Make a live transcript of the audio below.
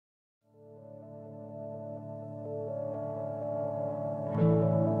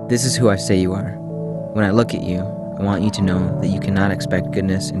This is who I say you are. When I look at you, I want you to know that you cannot expect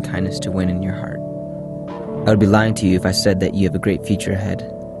goodness and kindness to win in your heart. I would be lying to you if I said that you have a great future ahead,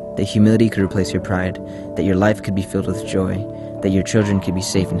 that humility could replace your pride, that your life could be filled with joy, that your children could be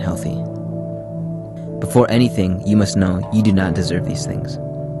safe and healthy. Before anything, you must know you do not deserve these things.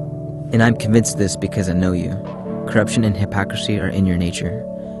 And I'm convinced of this because I know you. Corruption and hypocrisy are in your nature.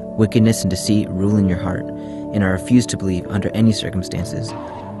 Wickedness and deceit rule in your heart, and I refuse to believe under any circumstances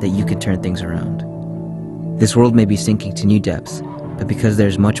that you can turn things around. This world may be sinking to new depths, but because there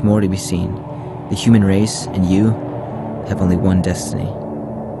is much more to be seen, the human race and you have only one destiny.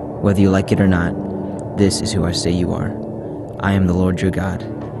 Whether you like it or not, this is who I say you are. I am the Lord your God,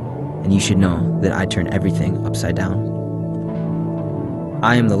 and you should know that I turn everything upside down.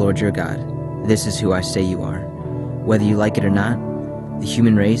 I am the Lord your God. This is who I say you are. Whether you like it or not, the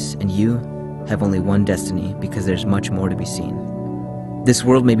human race and you have only one destiny because there's much more to be seen. This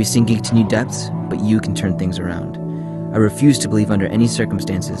world may be sinking to new depths, but you can turn things around. I refuse to believe under any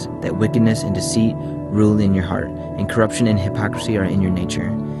circumstances that wickedness and deceit rule in your heart, and corruption and hypocrisy are in your nature.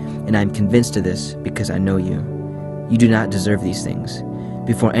 And I am convinced of this because I know you. You do not deserve these things.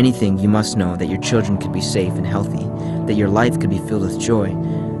 Before anything, you must know that your children could be safe and healthy, that your life could be filled with joy,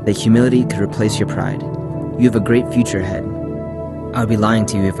 that humility could replace your pride. You have a great future ahead. I would be lying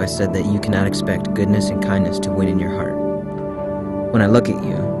to you if I said that you cannot expect goodness and kindness to win in your heart. When I look at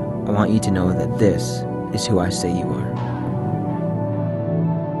you, I want you to know that this is who I say you are.